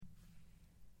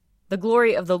The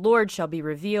glory of the Lord shall be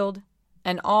revealed,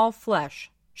 and all flesh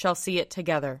shall see it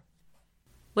together.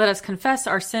 Let us confess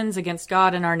our sins against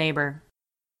God and our neighbor.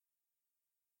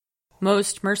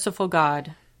 Most merciful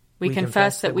God, we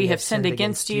confess that we have sinned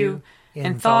against you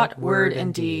in thought, word,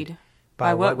 and deed,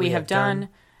 by what we have done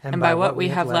and by what we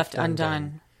have left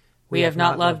undone. We have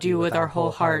not loved you with our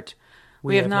whole heart.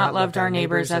 We have not loved our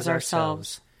neighbors as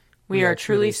ourselves. We are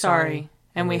truly sorry,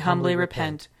 and we humbly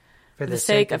repent. For the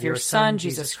sake of your Son,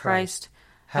 Jesus Christ,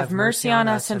 have mercy on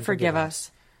us and forgive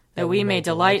us, that we may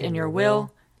delight in your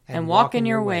will and walk in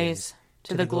your ways,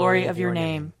 to the glory of your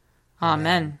name.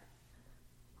 Amen.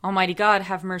 Almighty God,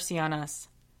 have mercy on us.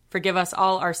 Forgive us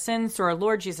all our sins through our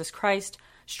Lord Jesus Christ.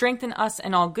 Strengthen us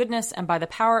in all goodness, and by the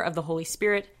power of the Holy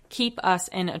Spirit, keep us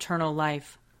in eternal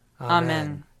life.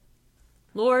 Amen.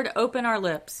 Lord, open our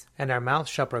lips, and our mouth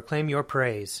shall proclaim your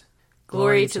praise.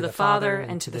 Glory to the Father,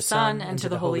 and to the Son, and to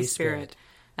the Holy Spirit,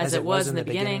 as it was in the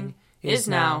beginning, is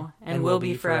now, and will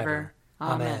be forever.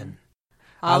 Amen.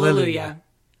 Alleluia.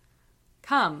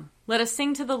 Come, let us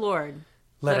sing to the Lord.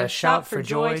 Let us shout for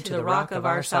joy to the rock of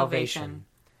our salvation.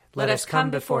 Let us come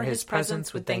before his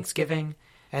presence with thanksgiving,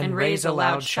 and raise a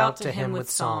loud shout to him with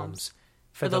psalms.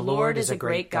 For the Lord is a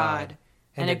great God,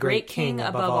 and a great King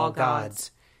above all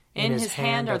gods. In his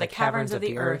hand are the caverns of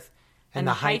the earth, and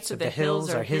the heights of the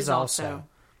hills are his also.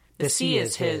 The sea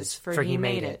is his, for he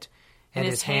made it, and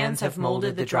his hands have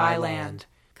molded the dry land.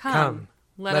 Come,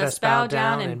 let us bow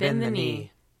down and bend the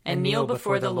knee, and kneel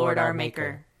before the Lord our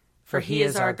Maker. For he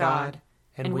is our God,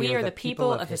 and we are the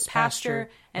people of his pasture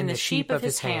and the sheep of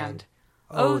his hand.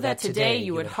 Oh, that today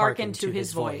you would hearken to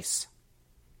his voice.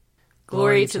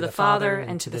 Glory to the Father,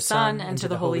 and to the Son, and to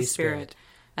the Holy Spirit,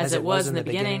 as it was in the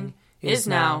beginning, is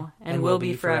now, and will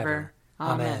be forever.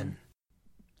 Amen.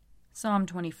 Psalm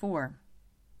 24.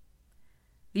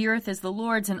 The earth is the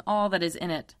Lord's and all that is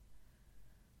in it,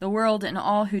 the world and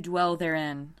all who dwell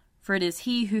therein. For it is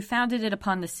he who founded it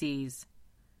upon the seas,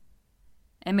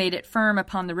 and made it firm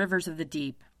upon the rivers of the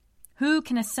deep. Who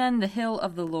can ascend the hill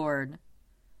of the Lord?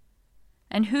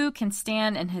 And who can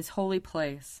stand in his holy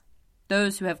place?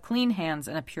 Those who have clean hands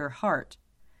and a pure heart,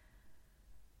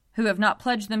 who have not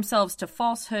pledged themselves to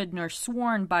falsehood, nor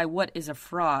sworn by what is a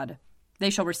fraud. They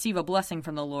shall receive a blessing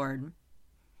from the Lord,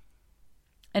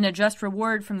 and a just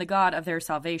reward from the God of their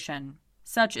salvation.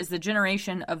 Such is the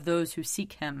generation of those who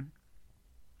seek him.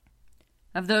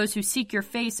 Of those who seek your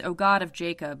face, O God of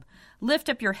Jacob. Lift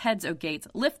up your heads, O gates.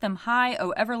 Lift them high,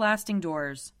 O everlasting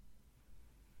doors.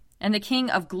 And the King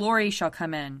of glory shall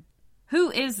come in. Who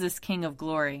is this King of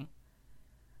glory?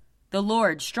 The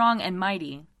Lord, strong and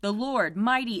mighty. The Lord,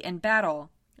 mighty in battle.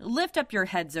 Lift up your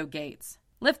heads, O gates.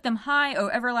 Lift them high, O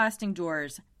everlasting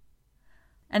doors.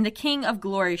 And the King of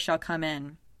glory shall come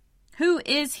in. Who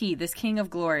is he, this King of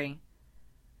glory?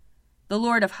 The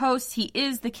Lord of hosts, he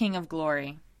is the King of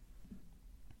glory.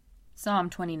 Psalm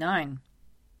 29.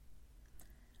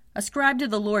 Ascribe to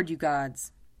the Lord, you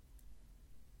gods.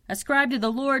 Ascribe to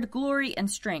the Lord glory and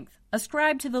strength.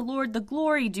 Ascribe to the Lord the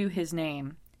glory due his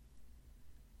name.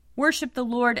 Worship the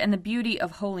Lord in the beauty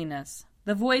of holiness.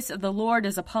 The voice of the Lord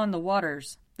is upon the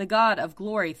waters. The God of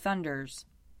glory thunders.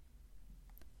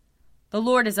 The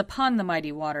Lord is upon the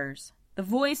mighty waters. The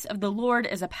voice of the Lord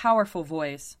is a powerful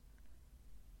voice.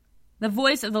 The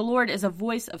voice of the Lord is a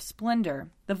voice of splendor.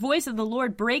 The voice of the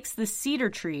Lord breaks the cedar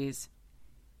trees.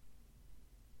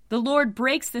 The Lord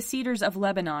breaks the cedars of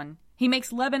Lebanon. He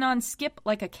makes Lebanon skip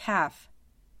like a calf,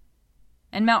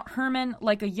 and Mount Hermon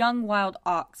like a young wild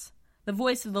ox. The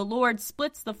voice of the Lord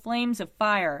splits the flames of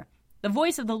fire. The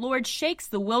voice of the Lord shakes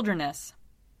the wilderness.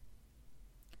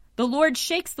 The Lord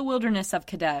shakes the wilderness of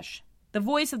Kadesh. The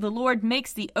voice of the Lord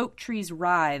makes the oak trees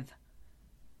writhe,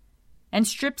 and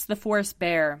strips the forest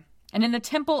bare. And in the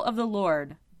temple of the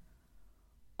Lord,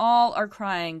 all are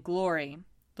crying, glory.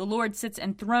 The Lord sits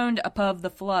enthroned above the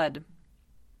flood.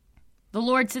 The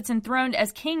Lord sits enthroned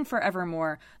as king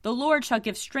forevermore. The Lord shall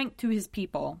give strength to his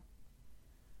people.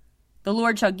 The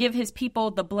Lord shall give his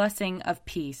people the blessing of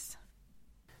peace.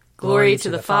 Glory to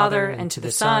the Father, and to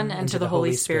the Son, and to the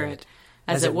Holy Spirit,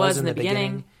 as it was in the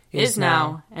beginning, is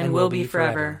now, and will be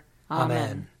forever.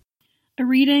 Amen. A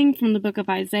reading from the book of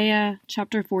Isaiah,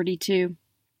 chapter 42.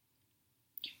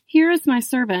 Here is my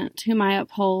servant, whom I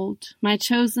uphold, my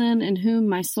chosen, in whom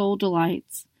my soul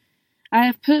delights. I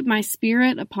have put my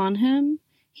spirit upon him.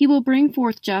 He will bring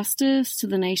forth justice to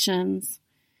the nations.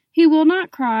 He will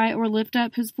not cry or lift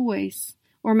up his voice,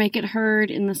 or make it heard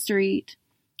in the street.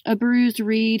 A bruised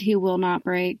reed he will not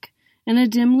break, and a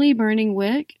dimly burning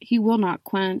wick he will not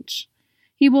quench.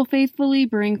 He will faithfully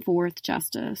bring forth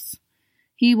justice.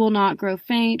 He will not grow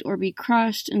faint or be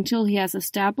crushed until he has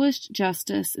established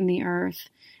justice in the earth,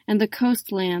 and the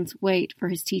coastlands wait for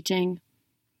his teaching.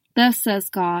 Thus says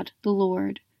God, the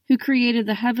Lord, who created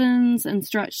the heavens and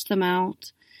stretched them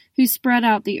out, who spread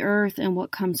out the earth and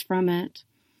what comes from it,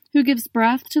 who gives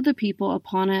breath to the people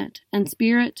upon it, and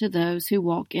spirit to those who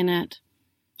walk in it.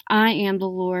 I am the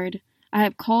Lord. I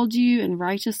have called you in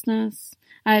righteousness.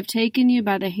 I have taken you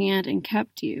by the hand and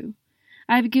kept you.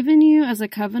 I have given you as a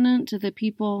covenant to the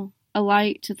people, a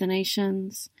light to the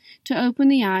nations, to open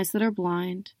the eyes that are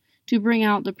blind, to bring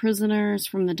out the prisoners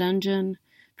from the dungeon,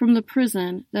 from the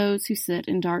prison those who sit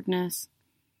in darkness.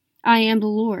 I am the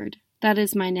Lord, that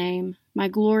is my name. My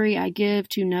glory I give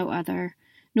to no other,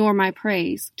 nor my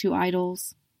praise to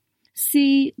idols.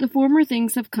 See, the former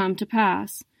things have come to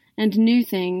pass, and new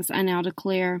things I now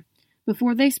declare.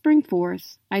 Before they spring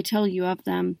forth, I tell you of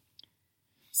them.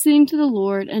 Sing to the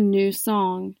Lord a new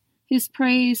song, his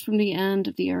praise from the end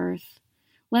of the earth.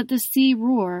 Let the sea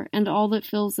roar and all that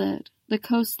fills it, the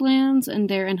coastlands and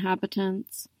their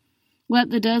inhabitants. Let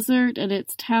the desert and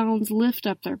its towns lift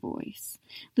up their voice,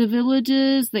 the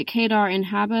villages that Kedar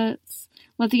inhabits.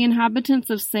 Let the inhabitants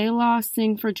of Selah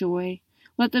sing for joy.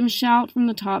 Let them shout from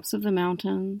the tops of the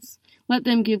mountains. Let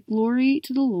them give glory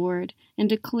to the Lord and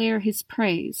declare his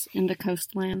praise in the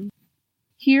coastland.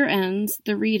 Here ends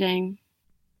the reading.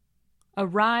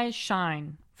 Arise,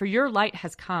 shine, for your light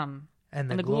has come, and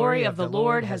the glory of the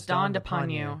Lord has dawned upon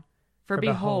you. For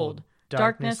behold,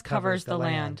 darkness covers the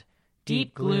land,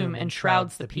 deep gloom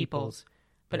enshrouds the peoples.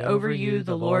 But over you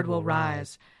the Lord will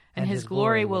rise, and his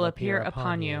glory will appear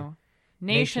upon you.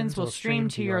 Nations will stream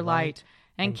to your light,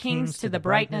 and kings to the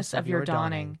brightness of your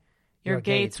dawning. Your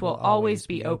gates will always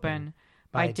be open.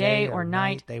 By day or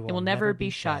night they will never be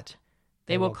shut.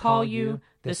 They will call you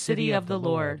the city of the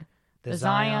Lord, the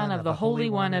Zion of the Holy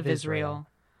One of Israel.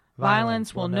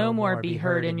 Violence will no more be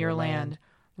heard in your land,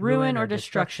 ruin or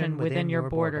destruction within your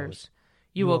borders.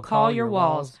 You will call your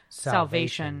walls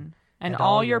salvation, and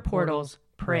all your portals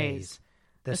praise.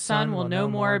 The sun will no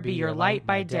more be your light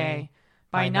by day.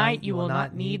 By night you will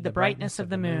not need the brightness of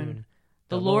the moon.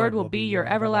 The Lord will be your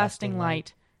everlasting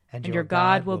light, and your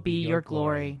God will be your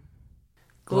glory.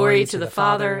 Glory to the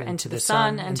Father, and to the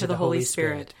Son, and to the Holy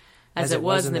Spirit, as it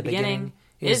was in the beginning,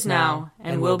 is now,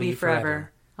 and will be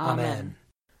forever. Amen.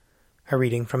 A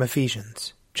reading from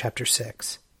Ephesians, chapter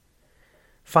 6.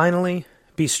 Finally,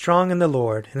 be strong in the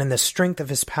Lord and in the strength of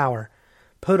his power.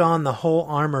 Put on the whole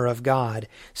armor of God,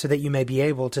 so that you may be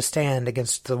able to stand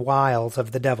against the wiles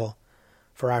of the devil.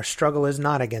 For our struggle is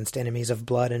not against enemies of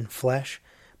blood and flesh,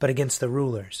 but against the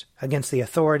rulers, against the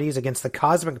authorities, against the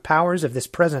cosmic powers of this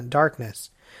present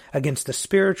darkness, against the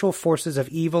spiritual forces of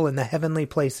evil in the heavenly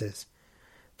places.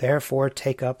 Therefore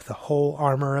take up the whole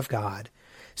armor of God,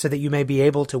 so that you may be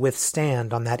able to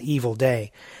withstand on that evil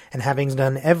day, and having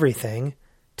done everything,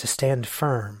 to stand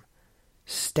firm.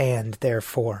 Stand,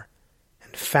 therefore,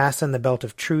 and fasten the belt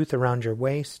of truth around your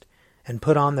waist, and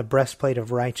put on the breastplate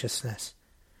of righteousness.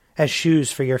 As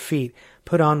shoes for your feet,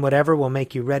 put on whatever will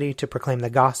make you ready to proclaim the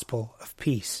gospel of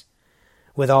peace.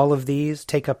 With all of these,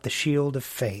 take up the shield of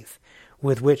faith,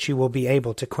 with which you will be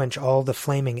able to quench all the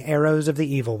flaming arrows of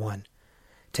the evil one.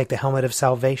 Take the helmet of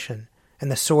salvation, and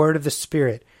the sword of the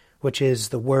Spirit, which is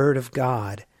the word of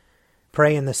God.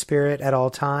 Pray in the Spirit at all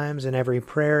times, in every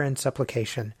prayer and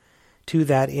supplication. To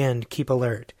that end keep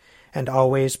alert, and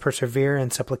always persevere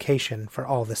in supplication for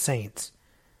all the saints.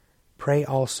 Pray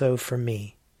also for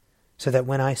me, so that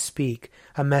when I speak,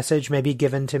 a message may be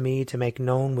given to me to make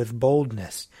known with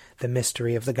boldness the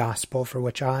mystery of the gospel, for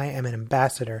which I am an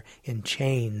ambassador in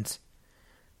chains.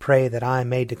 Pray that I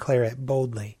may declare it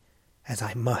boldly, as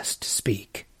I must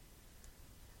speak.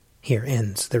 Here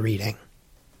ends the reading.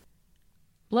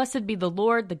 Blessed be the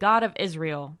Lord, the God of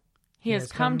Israel. He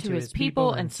has come to his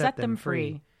people and set them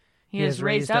free. He has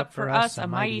raised up for us a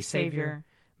mighty Savior,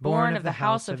 born of the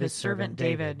house of his servant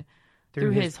David.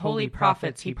 Through his holy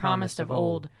prophets he promised of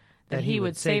old that he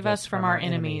would save us from our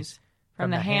enemies,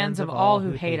 from the hands of all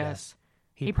who hate us.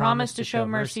 He promised to show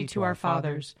mercy to our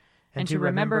fathers, and to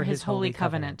remember his holy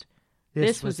covenant.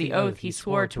 This was the oath he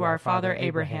swore to our father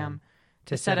Abraham,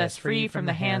 to set us free from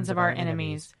the hands of our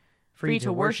enemies, free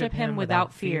to worship him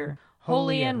without fear,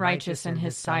 holy and righteous in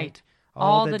his sight,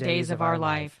 all the days of our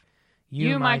life.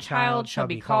 You, my child, shall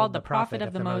be called the prophet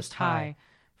of the Most High,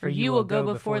 for you will go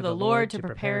before the Lord to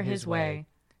prepare his way,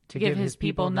 to give his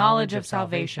people knowledge of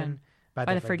salvation,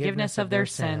 by the forgiveness of their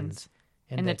sins.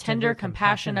 In the tender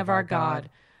compassion of our God,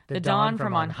 the dawn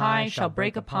from on high shall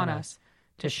break upon us,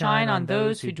 to shine on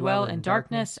those who dwell in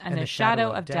darkness and the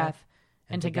shadow of death,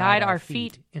 and to guide our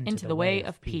feet into the way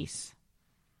of peace.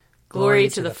 Glory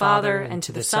to the Father, and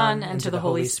to the Son, and to the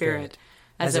Holy Spirit,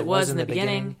 as it was in the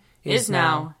beginning, is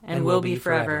now, and will be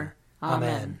forever.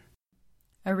 Amen.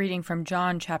 A reading from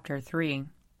John chapter 3.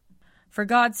 For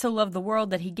God so loved the world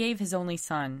that he gave his only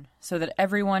Son, so that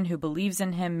everyone who believes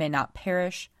in him may not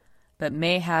perish, but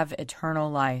may have eternal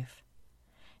life.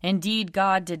 Indeed,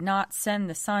 God did not send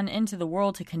the Son into the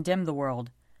world to condemn the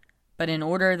world, but in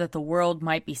order that the world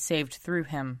might be saved through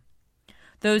him.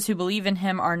 Those who believe in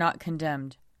him are not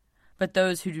condemned, but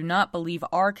those who do not believe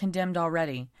are condemned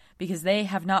already, because they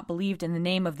have not believed in the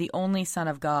name of the only Son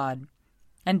of God.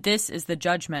 And this is the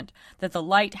judgment, that the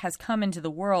light has come into the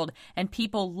world, and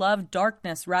people love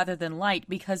darkness rather than light,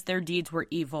 because their deeds were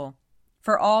evil.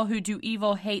 For all who do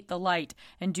evil hate the light,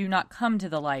 and do not come to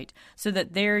the light, so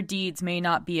that their deeds may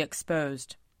not be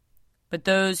exposed. But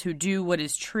those who do what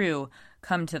is true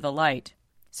come to the light,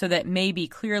 so that it may be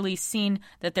clearly seen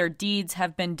that their deeds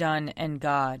have been done in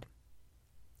God.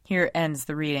 Here ends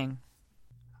the reading.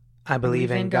 I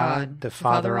believe in God, the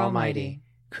Father Almighty,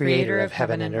 creator of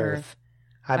heaven and earth.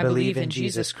 I believe in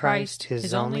Jesus Christ,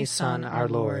 his only Son, our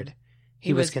Lord.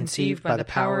 He was conceived by the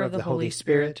power of the Holy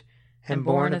Spirit and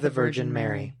born of the Virgin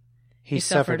Mary. He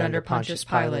suffered under Pontius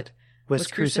Pilate, was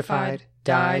crucified,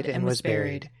 died, and was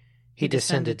buried. He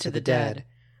descended to the dead.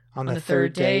 On the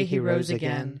third day he rose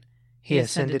again. He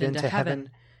ascended into heaven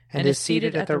and is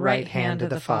seated at the right hand of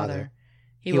the Father.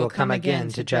 He will come again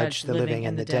to judge the living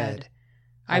and the dead.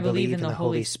 I believe in the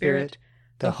Holy Spirit,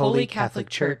 the Holy Catholic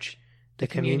Church, the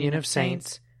communion of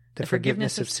saints, the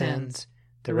forgiveness of sins,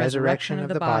 the resurrection of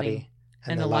the body,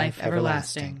 and the life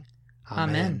everlasting.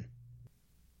 Amen.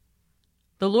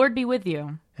 The Lord be with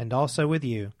you. And also with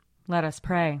you. Let us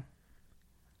pray.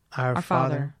 Our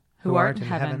Father, who art in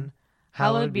heaven,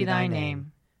 hallowed be thy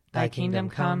name. Thy kingdom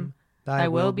come, thy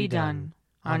will be done,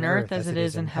 on earth as it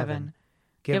is in heaven.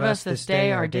 Give us this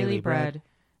day our daily bread,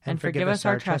 and forgive us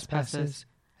our trespasses,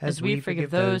 as we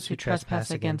forgive those who trespass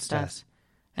against us.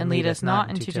 And lead us not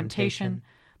into temptation,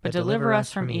 but deliver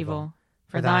us from evil.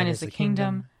 For thine is the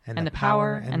kingdom, and the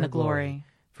power, and the glory,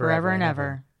 forever and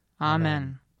ever.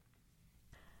 Amen.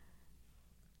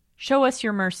 Show us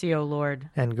your mercy, O Lord.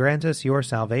 And grant us your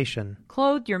salvation.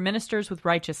 Clothe your ministers with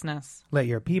righteousness. Let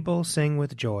your people sing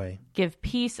with joy. Give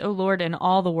peace, O Lord, in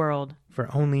all the world.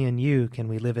 For only in you can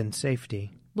we live in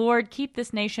safety. Lord, keep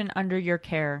this nation under your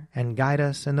care. And guide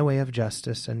us in the way of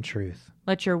justice and truth.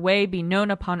 Let your way be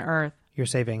known upon earth. Your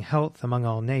saving health among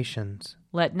all nations.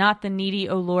 Let not the needy,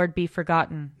 O Lord, be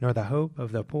forgotten. Nor the hope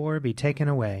of the poor be taken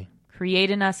away.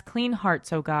 Create in us clean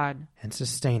hearts, O God. And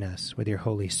sustain us with your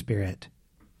Holy Spirit.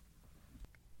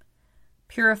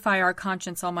 Purify our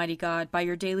conscience, Almighty God, by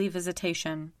your daily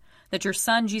visitation, that your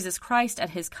Son, Jesus Christ,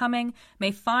 at his coming,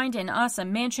 may find in us a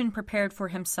mansion prepared for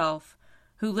himself,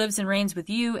 who lives and reigns with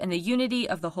you in the unity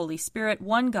of the Holy Spirit,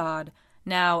 one God,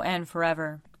 now and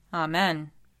forever.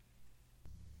 Amen.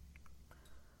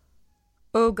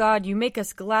 O God, you make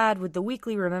us glad with the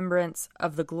weekly remembrance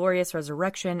of the glorious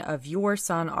resurrection of your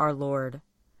Son, our Lord.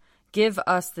 Give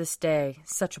us this day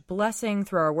such blessing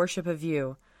through our worship of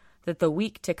you, that the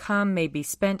week to come may be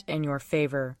spent in your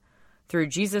favor. Through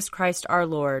Jesus Christ our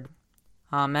Lord.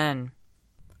 Amen.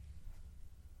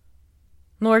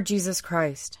 Lord Jesus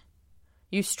Christ,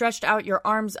 you stretched out your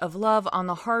arms of love on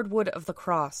the hard wood of the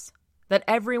cross, that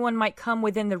everyone might come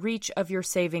within the reach of your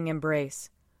saving embrace.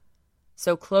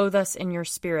 So clothe us in your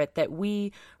Spirit, that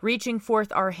we, reaching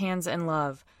forth our hands in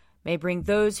love, may bring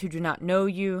those who do not know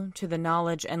you to the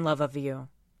knowledge and love of you.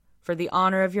 For the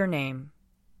honor of your name.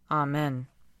 Amen.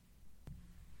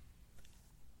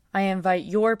 I invite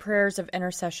your prayers of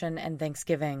intercession and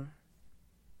thanksgiving.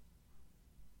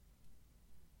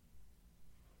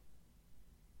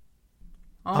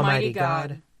 Almighty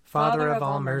God, Father of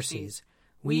all mercies,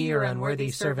 we, your unworthy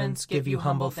servants, give you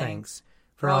humble thanks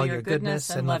for all your goodness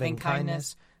and loving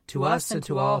kindness to us and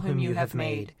to all whom you have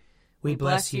made. We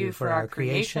bless you for our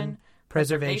creation,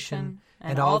 preservation,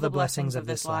 and all the blessings of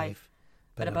this life,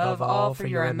 but above all for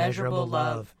your immeasurable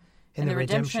love, in the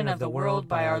redemption of the world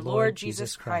by our Lord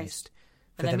Jesus Christ,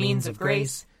 for the means of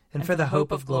grace and for the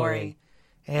hope of glory.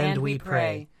 And we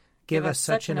pray, give us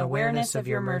such an awareness of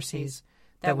your mercies,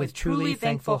 that with truly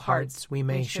thankful hearts we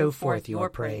may show forth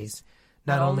your praise,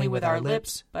 not only with our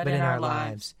lips, but in our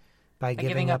lives, by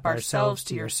giving up ourselves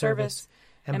to your service,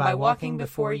 and by walking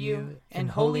before you in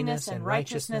holiness and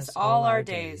righteousness all our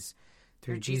days,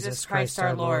 through Jesus Christ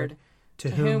our Lord, to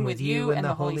whom with you and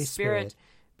the Holy Spirit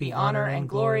be honor and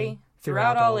glory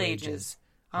throughout all ages.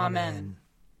 Amen.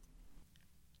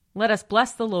 Let us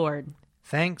bless the Lord.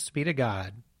 Thanks be to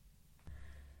God.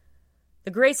 The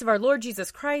grace of our Lord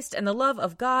Jesus Christ, and the love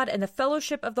of God, and the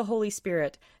fellowship of the Holy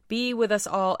Spirit be with us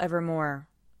all evermore.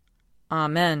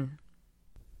 Amen.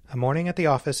 A Morning at the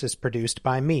Office is produced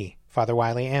by me, Father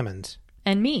Wiley Ammons.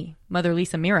 And me, Mother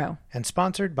Lisa Meirow. And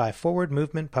sponsored by Forward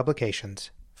Movement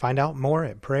Publications. Find out more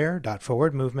at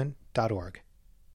prayer.forwardmovement.org.